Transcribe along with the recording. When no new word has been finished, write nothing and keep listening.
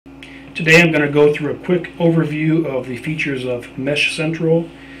Today I'm going to go through a quick overview of the features of MeshCentral.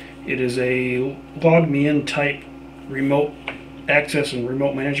 It is a log me in type remote access and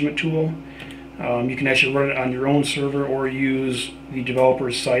remote management tool. You can actually run it on your own server or use the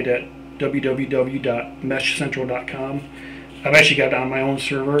developer's site at www.meshcentral.com. I've actually got it on my own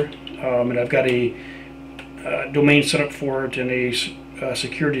server, and I've got a domain set up for it and a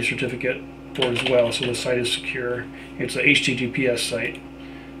security certificate for it as well, so the site is secure. It's a HTTPS site.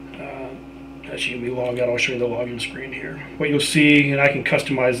 Actually, let me log out. I'll show you the login screen here. What you'll see, and I can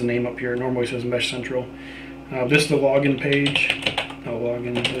customize the name up here. Normally it says MeshCentral. This is the login page. I'll log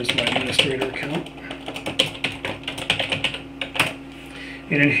in as my administrator account.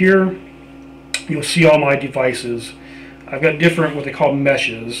 And in here, you'll see all my devices. I've got different what they call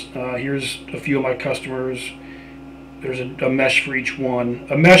meshes. Here's a few of my customers. There's a mesh for each one.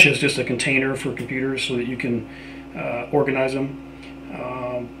 A mesh is just a container for computers so that you can organize them.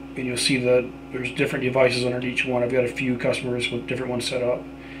 And you'll see that there's different devices under each one. I've got a few customers with different ones set up.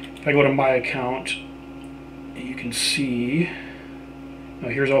 If I go to my account, you can see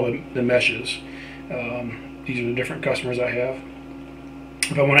here's all the meshes. These are the different customers I have.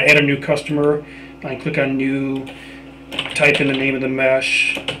 If I want to add a new customer, I can click on new, type in the name of the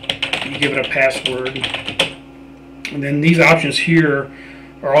mesh, you give it a password, and then these options here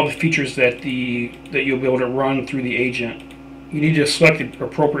are all the features that you'll be able to run through the agent. You need to select the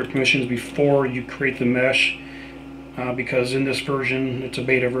appropriate permissions before you create the mesh, because in this version, it's a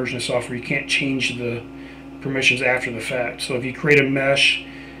beta version of software, you can't change the permissions after the fact. So if you create a mesh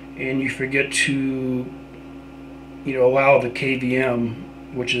and you forget to allow the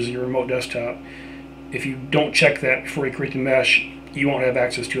KVM, which is your remote desktop, if you don't check that before you create the mesh, you won't have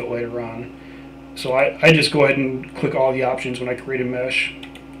access to it later on. So I just go ahead and click all the options when I create a mesh.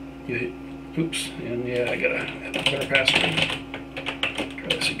 Oops, and yeah, I gotta have a better password. Try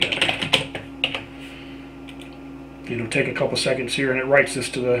this again. It'll take a couple seconds here, and it writes this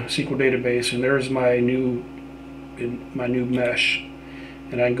to the SQL database, and there's my new mesh.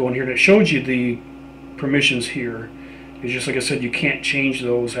 And I can go in here, and it shows you the permissions here. It's just like I said, you can't change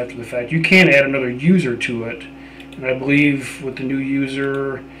those after the fact. You can add another user to it, and I believe with the new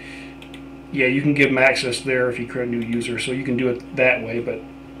user, yeah, you can give them access there if you create a new user, so you can do it that way. But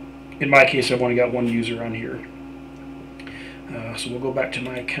in my case, I've only got one user on here. So we'll go back to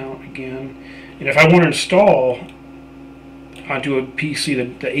my account again. And if I want to install onto a PC,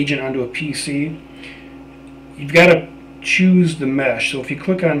 the agent onto a PC, you've got to choose the mesh. So if you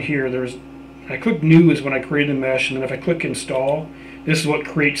click on here, I click new is when I create the mesh, and then if I click install, this is what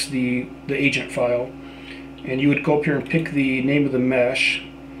creates the agent file. And you would go up here and pick the name of the mesh,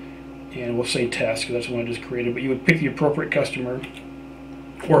 and we'll say test because that's the one I just created, but you would pick the appropriate customer,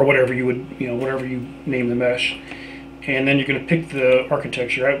 or whatever you would, whatever you name the mesh, and then you're going to pick the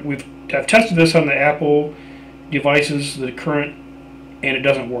architecture. I've tested this on the Apple devices, the current, and it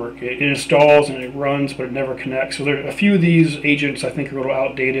doesn't work. It installs and it runs, but it never connects. So there are a few of these agents I think are a little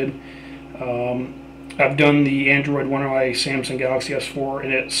outdated. I've done the Android One UI Samsung Galaxy S4,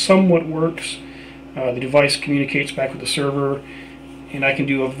 and it somewhat works. The device communicates back with the server, and I can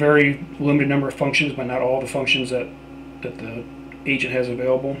do a very limited number of functions, but not all the functions that the agent has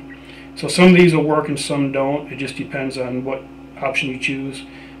available. So some of these will work and some don't. It just depends on what option you choose.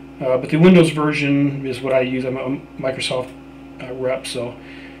 But the Windows version is what I use. I'm a Microsoft rep, so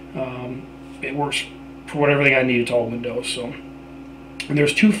it works for everything I need. It's all Windows. So, and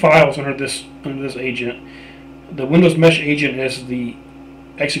there's two files under this agent. The Windows Mesh agent is the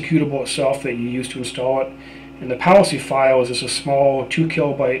executable itself that you use to install it, and the policy file is just a small 2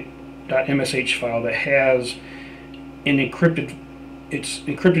 kilobyte .msh file that has an encrypted. It's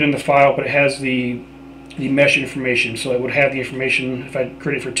encrypted in the file, but it has the mesh information. So it would have the information. If I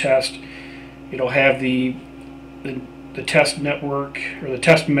create it for test, it'll have the test network or the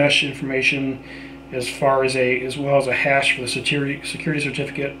test mesh information, as well as a hash for the security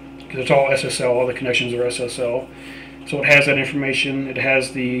certificate, because it's all SSL. All the connections are SSL. So it has that information. It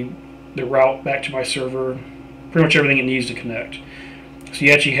has the route back to my server. Pretty much everything it needs to connect. So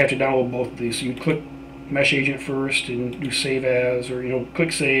you actually have to download both of these. So you click Mesh Agent first and do Save As, or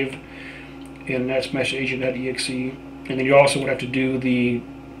click Save, and that's Mesh Agent.exe. And then you also would have to do the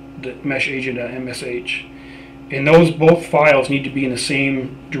Mesh Agent.msh. And those both files need to be in the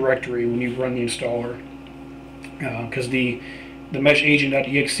same directory when you run the installer, because the Mesh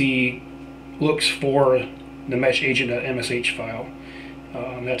Agent.exe looks for the Mesh Agent.msh file.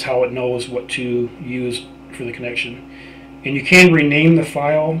 That's how it knows what to use for the connection. And you can rename the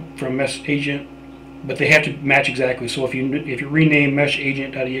file from Mesh Agent, but they have to match exactly. So if you rename Mesh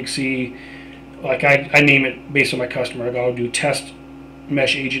Agent.exe, like I name it based on my customer, I'll do test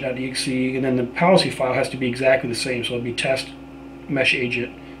meshagent.exe, and then the policy file has to be exactly the same, so it'll be test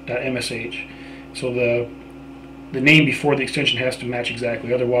meshagent.msh. So the name before the extension has to match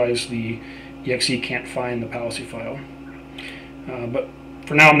exactly, otherwise the exe can't find the policy file. But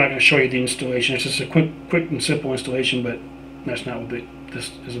for now I'm not going to show you the installation. It's just a quick and simple installation, but that's not what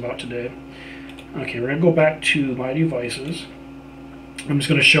this is about today. Okay, we're going to go back to my devices. I'm just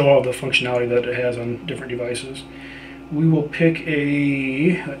going to show all the functionality that it has on different devices. We will pick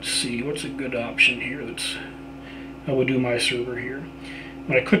a, let's see, what's a good option here? I will do my server here.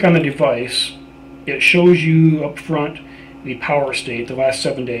 When I click on the device, it shows you up front the power state, the last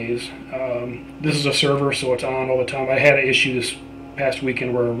 7 days. This is a server, so it's on all the time. I had an issue this past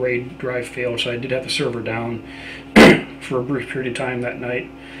weekend where a RAID drive failed, so I did have the server down for a brief period of time that night.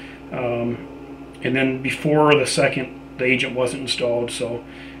 And then before the second, the agent wasn't installed, so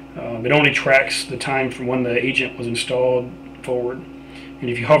it only tracks the time from when the agent was installed forward. And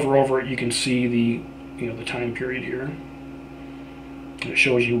if you hover over it, you can see the the time period here. And it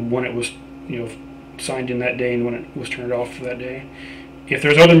shows you when it was signed in that day and when it was turned off for that day. If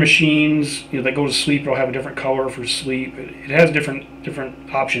there's other machines that go to sleep, it'll have a different color for sleep. It has different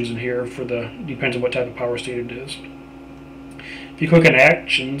options in here for depends on what type of power state it is. If you click on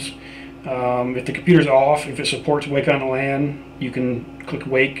actions, if the computer's off, if it supports wake on the LAN, you can click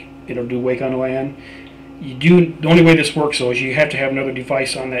wake. It'll do wake on the LAN. The only way this works though is you have to have another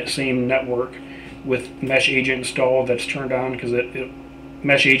device on that same network with meshagent installed that's turned on, because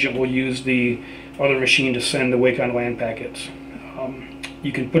meshagent will use the other machine to send the wake on LAN packets.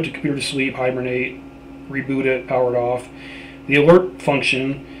 You can put the computer to sleep, hibernate, reboot it, power it off. The alert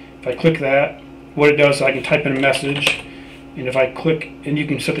function, if I click that, what it does is I can type in a message, and if I click, and you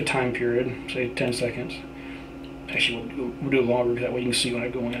can set the time period, say 10 seconds. Actually, we'll do it longer, that way you can see when I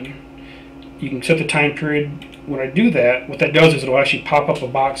go in. You can set the time period. When I do that, what that does is it'll actually pop up a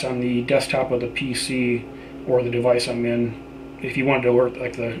box on the desktop of the PC or the device I'm in. If you wanted to alert,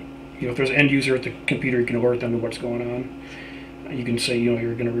 like if there's an end user at the computer, you can alert them to what's going on. You can say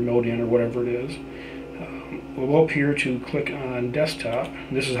you're going to remote in or whatever it is. We'll go up here to click on desktop.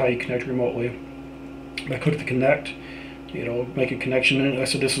 This is how you connect remotely. If I click the connect, it'll make a connection, and I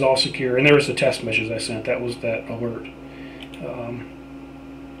said this is all secure. And there's the test message I sent. That was that alert.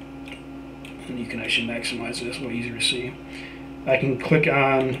 And you can actually maximize this, a little easier to see. I can click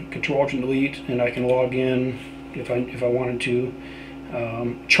on Control-Alt-Delete, and I can log in if I wanted to.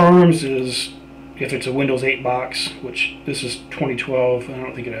 Charms is if it's a Windows 8 box, which this is 2012. I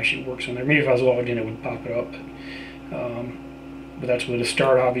don't think it actually works on there. Maybe if I was logged in, it would pop it up. But that's what the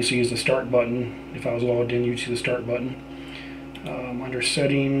start obviously is the start button. If I was logged in, you'd see the start button. Under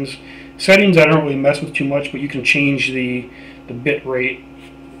settings, I don't really mess with too much, but you can change the bit rate.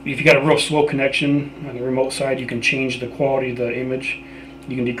 If you got a real slow connection on the remote side, you can change the quality of the image.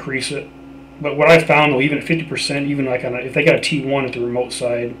 You can decrease it. But what I found though, even at 50%, even like if they got a T1 at the remote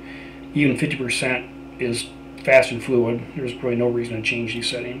side, even 50% is fast and fluid. There's probably no reason to change these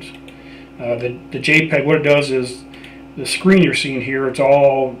settings. The JPEG, what it does is the screen you're seeing here, it's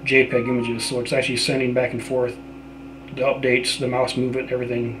all JPEG images, so it's actually sending back and forth the updates, the mouse movement,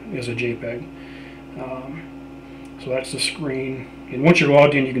 everything is a JPEG. So that's the screen. And once you're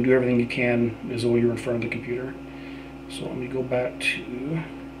logged in, you can do everything you can as though you're in front of the computer. So let me go back to,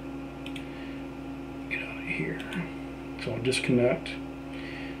 get out of here. So I'll disconnect.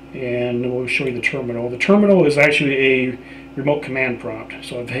 And we'll show you the terminal. The terminal is actually a remote command prompt.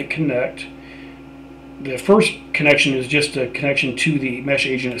 So if I hit connect, the first connection is just a connection to the mesh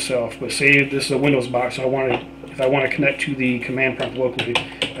agent itself. But say this is a Windows box, so if I want to connect to the command prompt locally,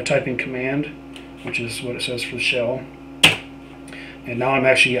 I type in command, which is what it says for the shell. And now I'm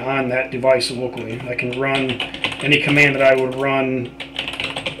actually on that device locally. I can run any command that I would run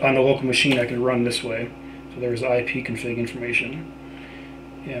on the local machine, I can run this way. So there's IP config information.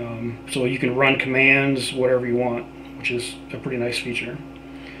 So you can run commands, whatever you want, which is a pretty nice feature.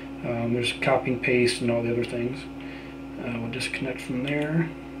 There's copy and paste and all the other things. We'll disconnect from there.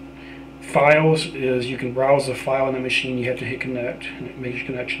 Files is you can browse the file on the machine. You have to hit connect, and it makes your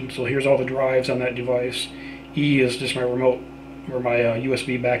connection. So here's all the drives on that device. E is just my remote or my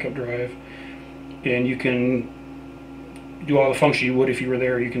USB backup drive, and you can do all the functions you would if you were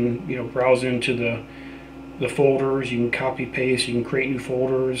there. You can browse into the folders. You can copy paste. You can create new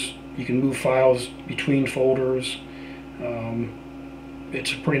folders. You can move files between folders.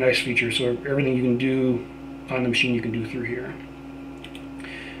 It's a pretty nice feature. So everything you can do on the machine, you can do through here.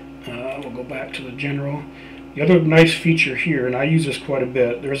 We'll go back to the general. The other nice feature here, and I use this quite a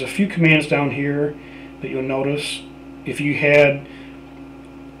bit, there's a few commands down here that you'll notice. If you had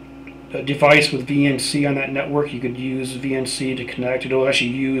a device with VNC on that network, you could use VNC to connect. It'll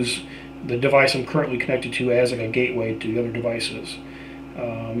actually use the device I'm currently connected to as like a gateway to the other devices.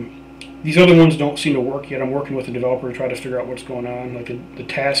 These other ones don't seem to work yet. I'm working with the developer to try to figure out what's going on. Like the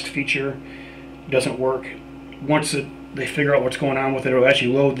task feature doesn't work. Once they figure out what's going on with it, it'll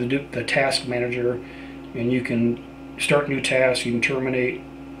actually load the task manager, and you can start new tasks, you can terminate,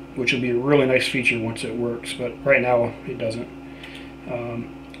 which will be a really nice feature once it works, but right now it doesn't.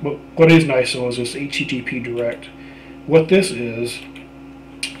 But what is nice though is this HTTP direct. What this is,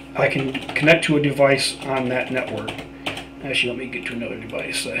 I can connect to a device on that network. Actually, let me get to another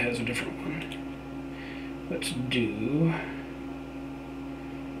device that has a different one. Let's do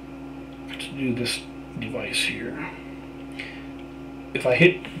this device here. If I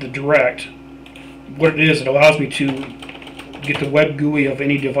hit the direct, what it is, it allows me to get the web GUI of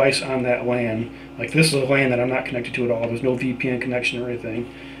any device on that LAN. Like this is a LAN that I'm not connected to at all. There's no VPN connection or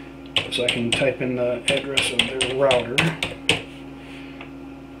anything. So I can type in the address of their router,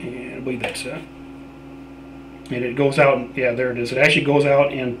 and I believe that's it. And it goes out, and, yeah, there it is. It actually goes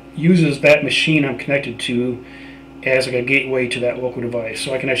out and uses that machine I'm connected to as like a gateway to that local device.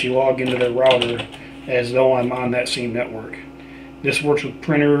 So I can actually log into their router as though I'm on that same network. This works with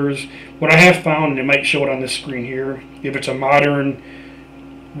printers. What I have found, and it might show it on this screen here, if it's a modern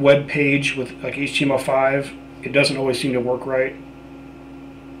web page with like HTML5, it doesn't always seem to work right.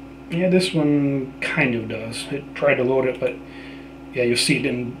 Yeah, this one kind of does. It tried to load it, but yeah, you'll see it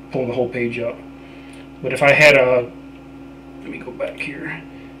didn't pull the whole page up. But if I had let me go back here.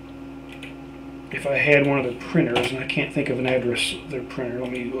 If I had one of the printers, and I can't think of an address of their printer,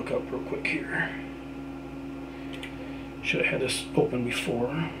 let me look up real quick here. Should have had this open before.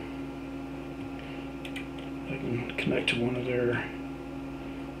 I can connect to one of their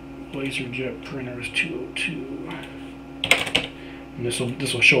LaserJet printers, 202. And this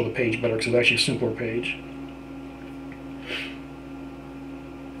will show the page better because it's actually a simpler page.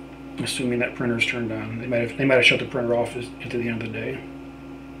 I'm assuming that printer is turned on. They might have shut the printer off at the end of the day.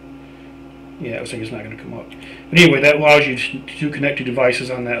 Yeah, it looks like it's not going to come up. But anyway, that allows you to connect to devices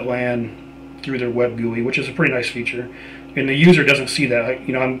on that LAN through their web GUI, which is a pretty nice feature. And the user doesn't see that.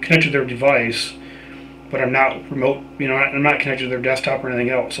 You know, I'm connected to their device, but I'm not remote. You know, I'm not connected to their desktop or anything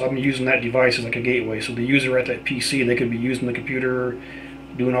else. So I'm using that device as like a gateway. So the user at that PC, they could be using the computer,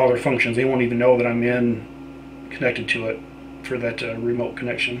 doing all their functions. They won't even know that I'm connected to it for that remote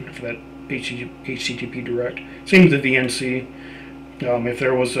connection, for that HTTP direct. Same with the VNC. If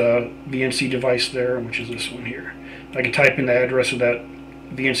there was a VNC device there, which is this one here, I can type in the address of that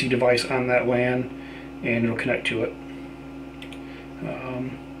VNC device on that LAN, and it'll connect to it.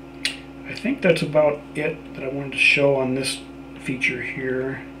 I think that's about it that I wanted to show on this feature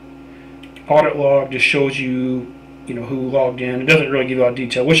here. Audit Log just shows you, who logged in. It doesn't really give you a lot of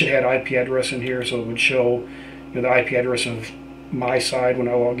detail. Wish it had IP address in here so it would show the IP address of my side when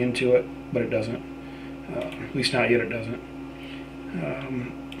I log into it, but it doesn't. At least not yet, it doesn't.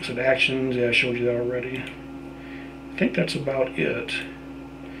 So the actions, yeah, I showed you that already. I think that's about it.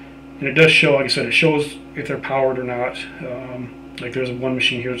 And it does show, like I said, it shows if they're powered or not. Like there's one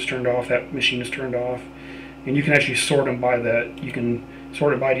machine here that's turned off, that machine is turned off. And you can actually sort them by that. You can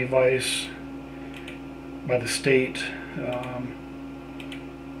sort it by device, by the state.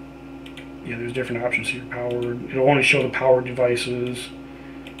 Yeah, there's different options here. Powered. It'll only show the powered devices.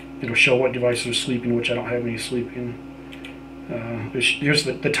 It'll show what devices are sleeping, which I don't have any sleeping. Here's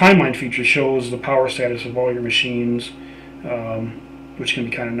the timeline feature shows the power status of all your machines, which can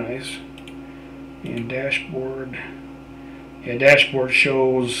be kind of nice. And dashboard. Yeah, dashboard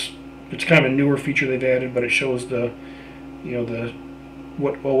shows, it's kind of a newer feature they've added, but it shows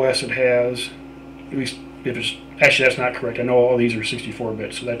what OS it has. At least if it's, actually that's not correct. I know all these are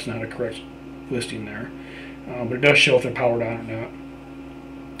 64-bit, so that's not a correct listing there. But it does show if they're powered on or not.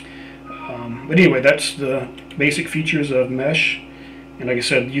 But anyway, that's the basic features of Mesh. And like I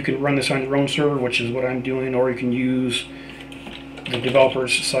said, you can run this on your own server, which is what I'm doing, or you can use the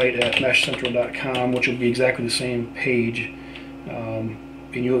developer's site at MeshCentral.com, which will be exactly the same page.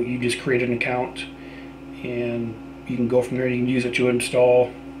 And you just create an account, and you can go from there. You can use it to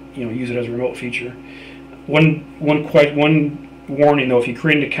install, use it as a remote feature. One warning though: if you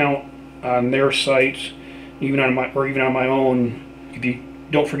create an account on their site, even on my own, if you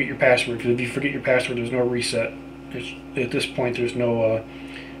don't forget your password, because if you forget your password, there's no reset. At this point, there's no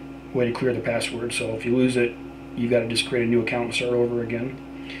way to clear the password. So if you lose it, you got to just create a new account and start over again.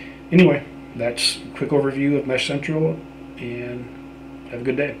 Anyway, that's a quick overview of MeshCentral, and have a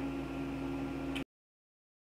good day.